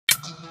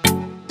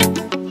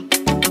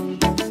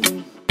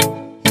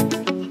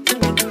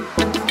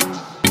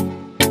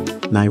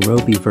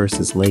Nairobi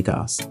versus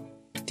Lagos.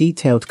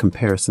 Detailed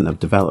comparison of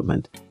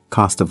development,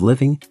 cost of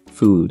living,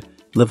 food,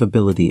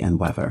 livability, and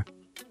weather.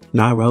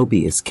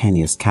 Nairobi is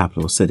Kenya's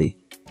capital city.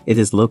 It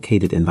is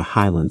located in the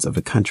highlands of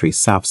the country's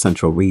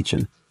south-central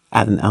region,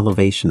 at an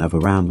elevation of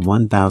around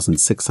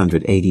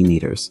 1,680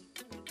 meters.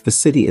 The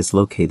city is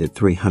located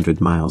 300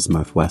 miles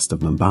northwest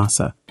of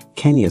Mombasa,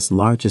 Kenya's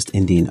largest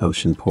Indian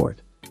Ocean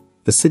port.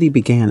 The city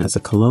began as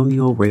a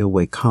colonial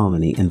railway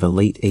colony in the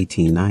late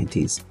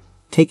 1890s,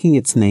 taking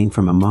its name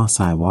from a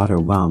Maasai water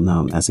well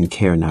known as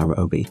Enkare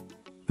Nairobi.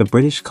 The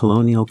British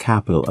colonial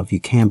capital of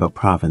Ukamba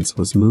province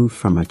was moved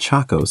from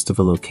Machakos to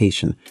the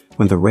location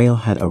when the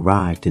railhead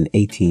arrived in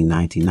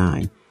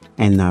 1899,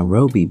 and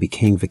Nairobi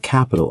became the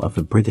capital of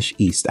the British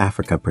East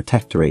Africa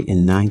Protectorate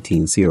in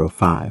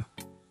 1905.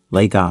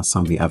 Lagos,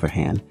 on the other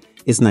hand,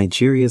 is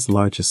Nigeria's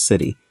largest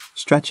city,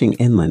 stretching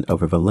inland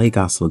over the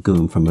Lagos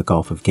Lagoon from the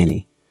Gulf of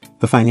Guinea.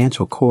 The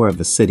financial core of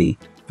the city,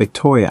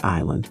 Victoria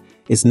Island,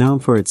 is known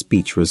for its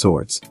beach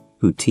resorts,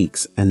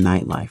 boutiques, and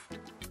nightlife.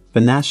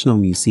 The National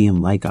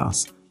Museum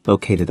Lagos,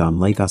 located on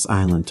Lagos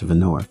Island to the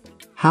north,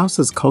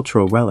 houses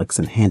cultural relics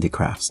and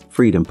handicrafts.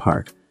 Freedom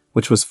Park,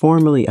 which was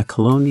formerly a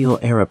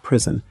colonial-era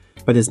prison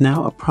but is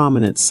now a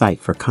prominent site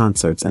for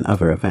concerts and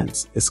other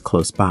events, is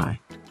close by.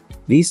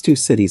 These two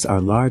cities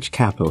are large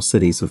capital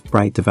cities with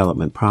bright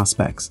development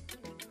prospects.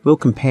 We'll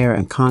compare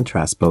and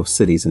contrast both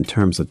cities in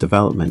terms of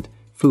development,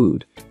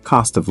 food,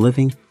 cost of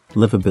living,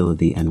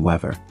 livability, and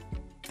weather.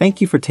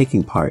 Thank you for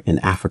taking part in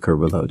Africa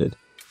Reloaded.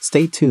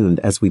 Stay tuned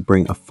as we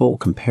bring a full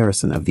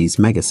comparison of these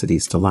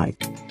megacities to light.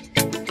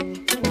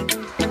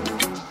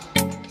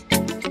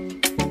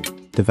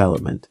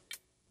 Development.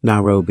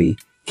 Nairobi,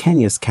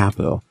 Kenya's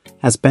capital,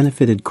 has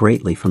benefited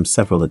greatly from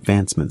several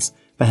advancements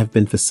that have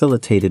been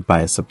facilitated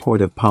by a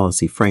supportive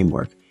policy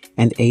framework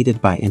and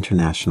aided by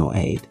international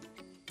aid.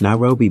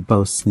 Nairobi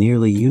boasts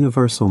nearly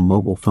universal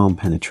mobile phone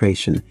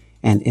penetration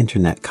and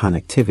internet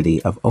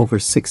connectivity of over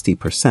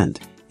 60%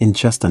 in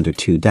just under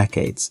 2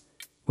 decades.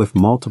 With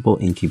multiple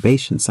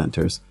incubation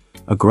centers,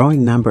 a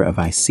growing number of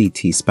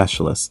ICT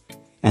specialists,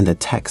 and a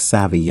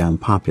tech-savvy young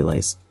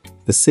populace,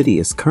 the city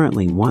is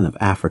currently one of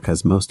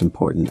Africa's most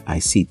important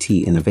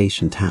ICT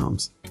innovation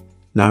towns.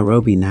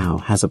 Nairobi now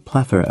has a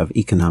plethora of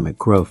economic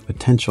growth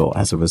potential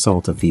as a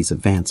result of these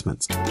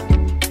advancements.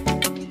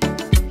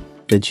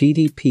 The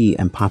GDP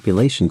and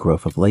population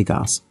growth of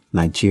Lagos,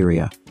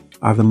 Nigeria,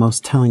 are the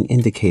most telling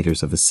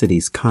indicators of the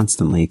city's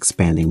constantly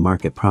expanding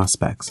market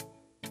prospects.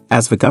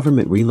 As the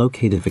government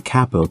relocated the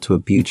capital to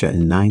Abuja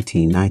in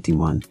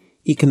 1991,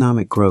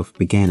 economic growth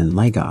began in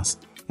Lagos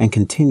and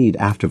continued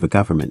after the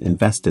government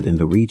invested in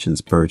the region's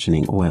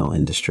burgeoning oil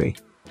industry.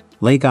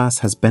 Lagos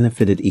has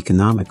benefited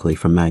economically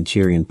from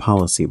Nigerian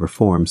policy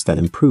reforms that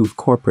improve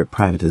corporate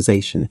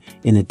privatization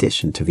in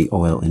addition to the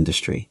oil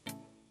industry.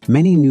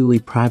 Many newly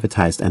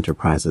privatized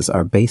enterprises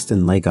are based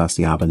in Lagos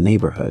Yaba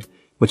neighborhood,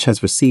 which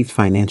has received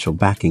financial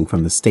backing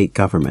from the state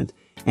government,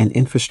 and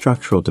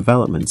infrastructural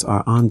developments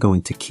are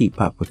ongoing to keep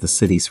up with the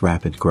city's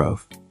rapid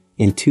growth.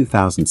 In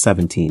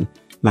 2017,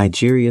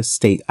 Nigeria's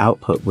state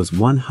output was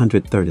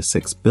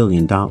 $136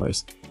 billion,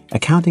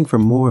 accounting for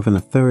more than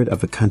a third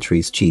of the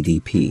country's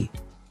GDP.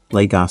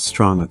 Lagos'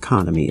 strong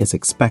economy is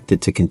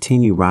expected to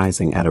continue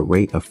rising at a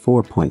rate of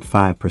 4.5%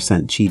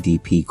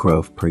 GDP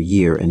growth per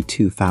year in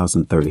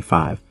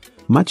 2035,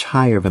 much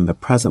higher than the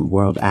present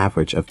world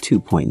average of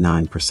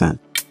 2.9%.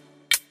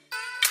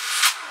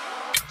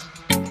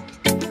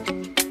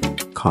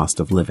 Cost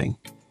of living.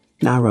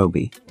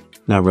 Nairobi.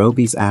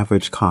 Nairobi's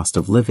average cost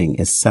of living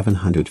is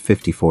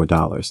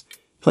 $754,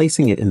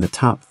 placing it in the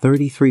top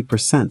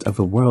 33% of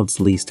the world's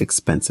least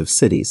expensive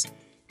cities,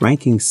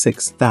 ranking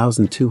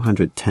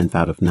 6,210th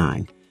out of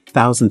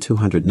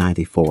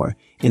 9,294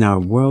 in our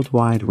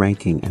worldwide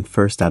ranking and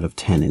first out of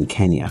 10 in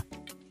Kenya.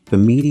 The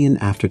median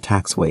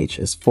after-tax wage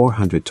is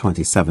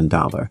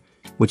 $427,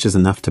 which is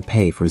enough to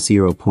pay for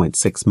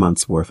 0.6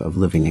 months' worth of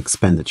living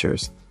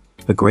expenditures.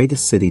 The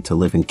greatest city to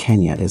live in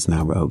Kenya is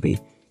Nairobi,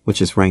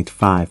 which is ranked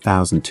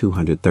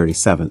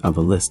 5,237 on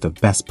the list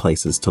of best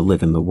places to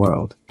live in the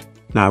world.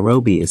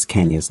 Nairobi is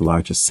Kenya's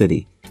largest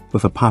city,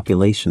 with a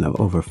population of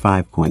over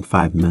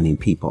 5.5 million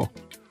people.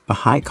 The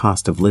high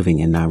cost of living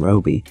in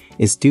Nairobi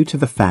is due to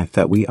the fact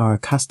that we are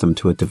accustomed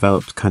to a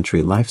developed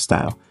country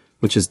lifestyle,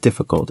 which is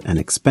difficult and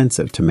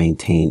expensive to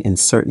maintain in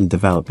certain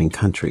developing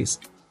countries.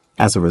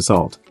 As a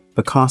result,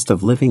 the cost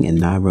of living in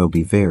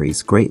Nairobi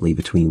varies greatly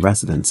between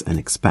residents and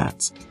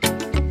expats.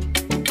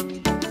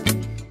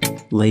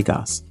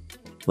 Lagos.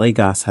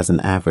 Lagos has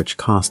an average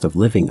cost of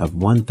living of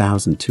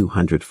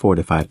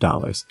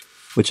 $1,245,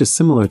 which is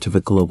similar to the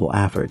global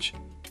average.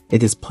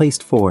 It is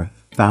placed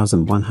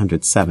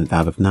 4,107th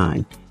out of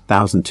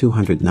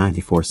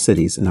 9,294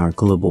 cities in our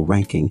global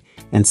ranking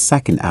and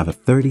second out of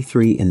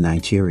 33 in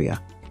Nigeria.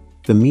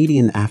 The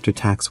median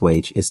after-tax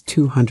wage is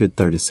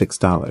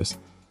 $236,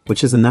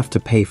 which is enough to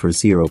pay for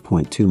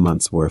 0.2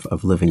 months' worth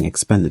of living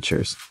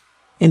expenditures.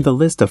 In the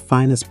list of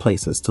finest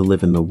places to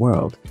live in the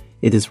world,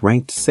 it is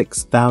ranked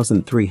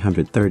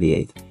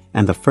 6,338th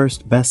and the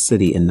first best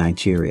city in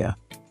Nigeria.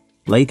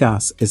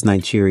 Lagos is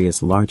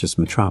Nigeria's largest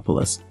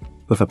metropolis,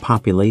 with a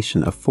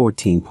population of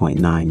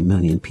 14.9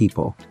 million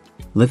people.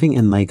 Living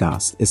in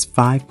Lagos is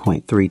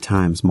 5.3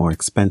 times more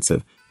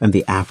expensive than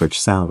the average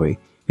salary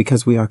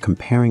because we are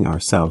comparing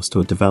ourselves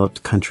to a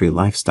developed country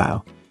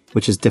lifestyle,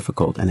 which is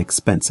difficult and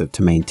expensive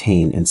to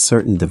maintain in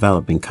certain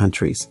developing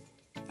countries.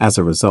 As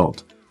a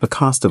result, the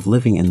cost of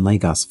living in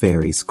Lagos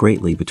varies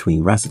greatly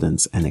between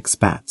residents and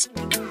expats.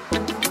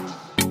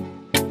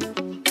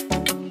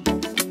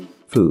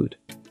 Food.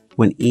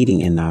 When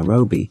eating in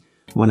Nairobi,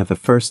 one of the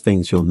first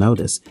things you'll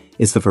notice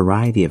is the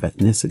variety of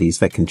ethnicities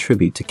that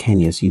contribute to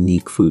Kenya's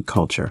unique food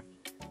culture.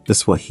 The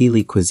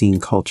Swahili cuisine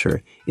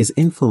culture is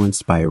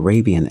influenced by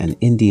Arabian and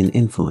Indian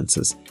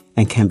influences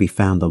and can be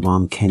found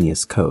along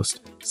Kenya's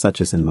coast,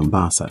 such as in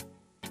Mombasa.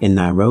 In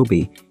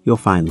Nairobi, you'll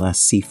find less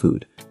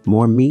seafood,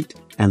 more meat,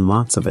 and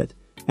lots of it,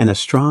 and a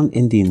strong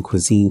Indian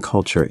cuisine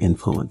culture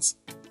influence.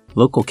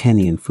 Local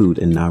Kenyan food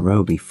in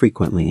Nairobi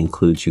frequently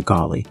includes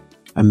ugali,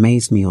 a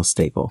maize meal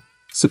staple,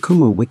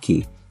 sukuma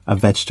wiki, a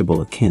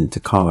vegetable akin to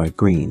collard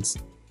greens,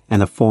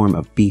 and a form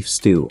of beef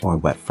stew or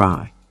wet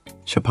fry,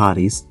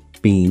 chapatis,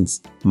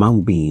 beans,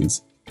 mung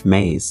beans,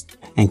 maize,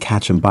 and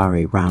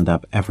kachumbari round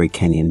up every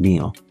Kenyan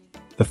meal.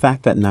 The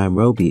fact that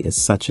Nairobi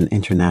is such an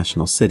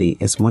international city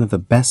is one of the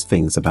best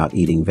things about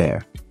eating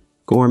there.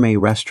 Gourmet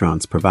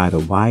restaurants provide a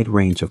wide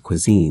range of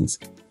cuisines,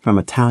 from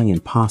Italian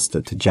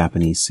pasta to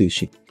Japanese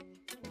sushi.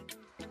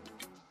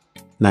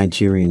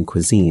 Nigerian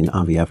cuisine,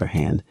 on the other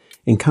hand,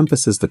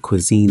 encompasses the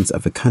cuisines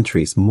of the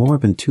country's more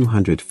than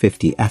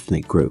 250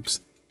 ethnic groups.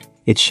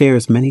 It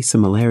shares many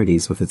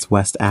similarities with its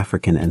West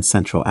African and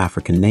Central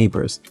African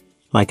neighbors,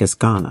 like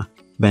Ghana,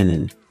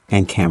 Benin,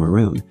 and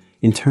Cameroon,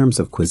 in terms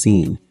of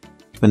cuisine.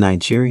 The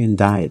Nigerian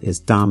diet is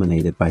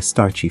dominated by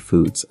starchy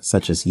foods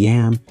such as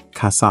yam,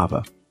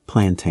 cassava,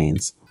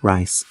 plantains,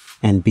 rice,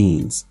 and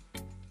beans.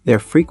 They're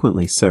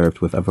frequently served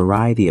with a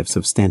variety of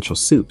substantial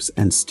soups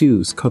and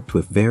stews cooked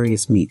with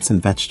various meats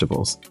and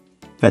vegetables.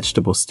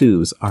 Vegetable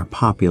stews are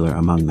popular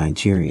among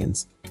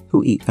Nigerians,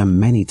 who eat them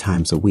many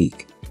times a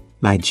week.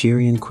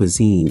 Nigerian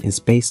cuisine is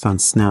based on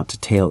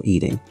snout-to-tail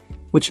eating,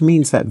 which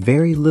means that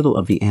very little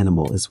of the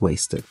animal is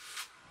wasted.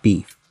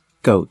 Beef,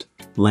 goat,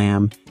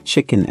 lamb,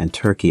 chicken, and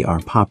turkey are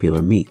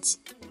popular meats,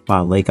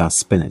 while Lagos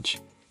spinach,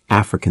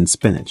 African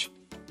spinach,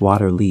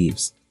 water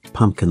leaves,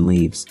 pumpkin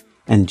leaves,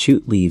 and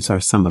jute leaves are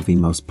some of the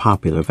most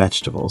popular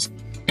vegetables.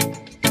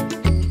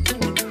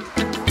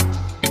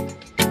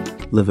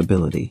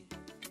 Livability.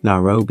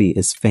 Nairobi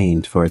is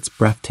famed for its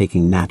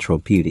breathtaking natural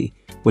beauty,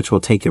 which will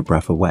take your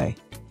breath away.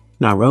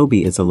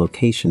 Nairobi is a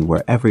location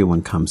where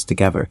everyone comes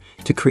together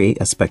to create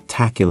a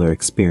spectacular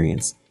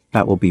experience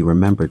that will be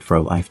remembered for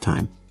a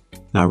lifetime.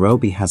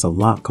 Nairobi has a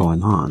lot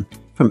going on,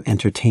 from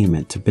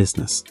entertainment to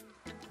business.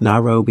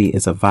 Nairobi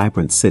is a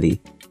vibrant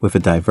city with a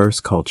diverse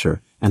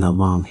culture and a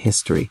long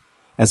history,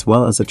 as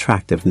well as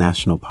attractive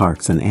national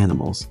parks and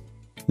animals.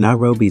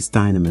 Nairobi's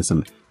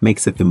dynamism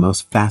makes it the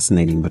most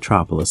fascinating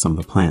metropolis on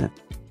the planet.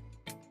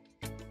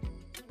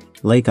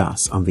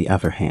 Lagos, on the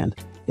other hand,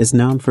 is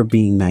known for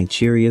being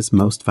Nigeria's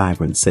most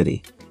vibrant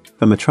city.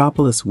 The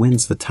metropolis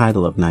wins the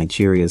title of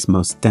Nigeria's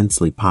most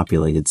densely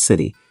populated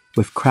city,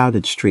 with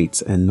crowded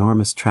streets and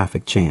enormous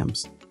traffic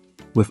jams.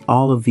 With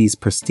all of these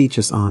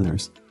prestigious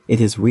honors,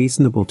 it is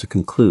reasonable to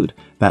conclude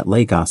that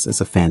Lagos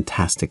is a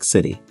fantastic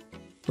city.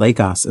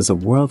 Lagos is a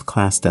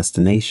world-class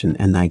destination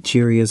and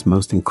Nigeria's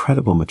most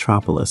incredible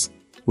metropolis,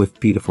 with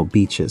beautiful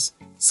beaches,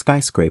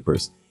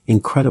 skyscrapers,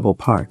 incredible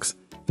parks,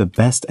 the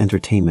best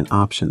entertainment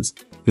options,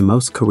 the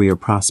most career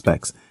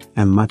prospects,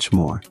 and much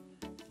more.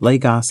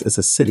 Lagos is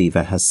a city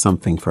that has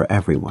something for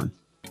everyone.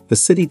 The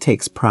city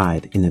takes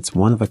pride in its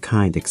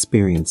one-of-a-kind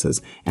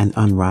experiences and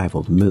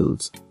unrivaled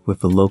moods, with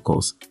the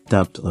locals,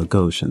 dubbed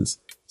Lagosians,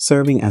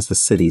 serving as the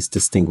city's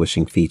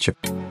distinguishing feature.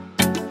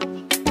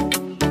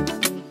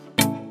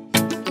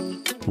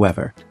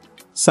 Weather.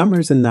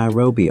 Summers in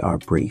Nairobi are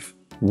brief,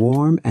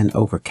 warm, and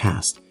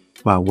overcast,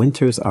 while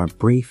winters are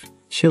brief,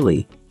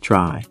 chilly,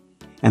 dry,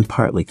 and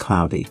partly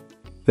cloudy.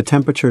 The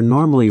temperature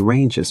normally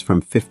ranges from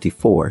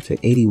 54 to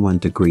 81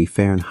 degrees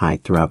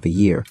Fahrenheit throughout the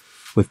year,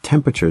 with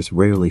temperatures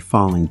rarely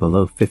falling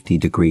below 50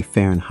 degrees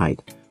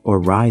Fahrenheit or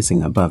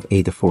rising above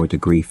 84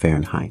 degrees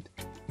Fahrenheit.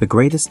 The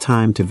greatest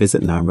time to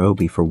visit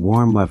Nairobi for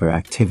warm weather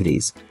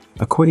activities,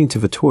 according to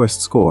the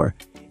tourist score,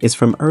 is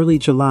from early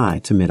July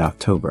to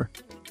mid-October.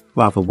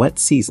 While the wet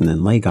season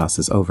in Lagos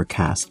is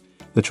overcast,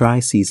 the dry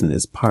season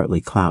is partly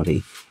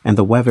cloudy, and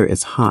the weather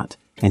is hot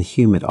and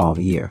humid all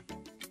year.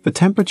 The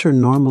temperature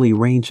normally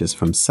ranges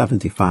from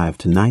 75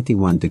 to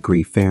 91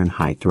 degrees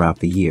Fahrenheit throughout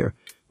the year,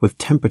 with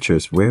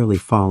temperatures rarely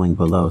falling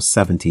below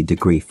 70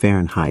 degrees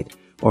Fahrenheit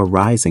or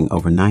rising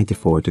over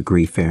 94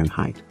 degrees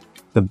Fahrenheit.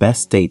 The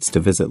best dates to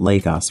visit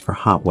Lagos for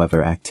hot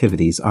weather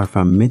activities are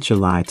from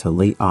mid-July to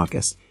late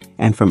August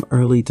and from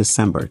early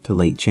December to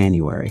late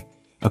January,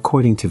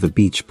 according to the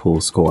beach pool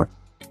score.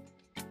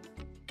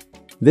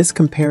 This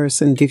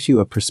comparison gives you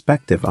a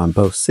perspective on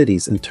both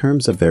cities in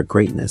terms of their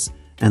greatness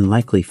and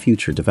likely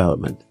future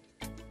development.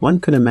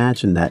 One could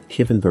imagine that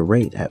given the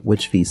rate at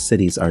which these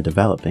cities are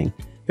developing,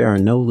 There are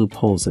no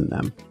loopholes in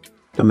them.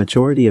 The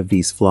majority of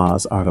these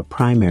flaws are the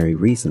primary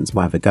reasons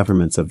why the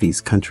governments of these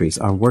countries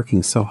are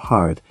working so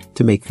hard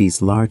to make these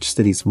large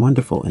cities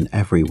wonderful in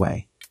every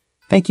way.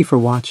 Thank you for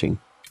watching.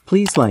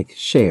 Please like,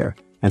 share,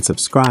 and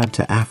subscribe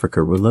to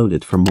Africa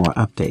Reloaded for more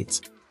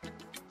updates.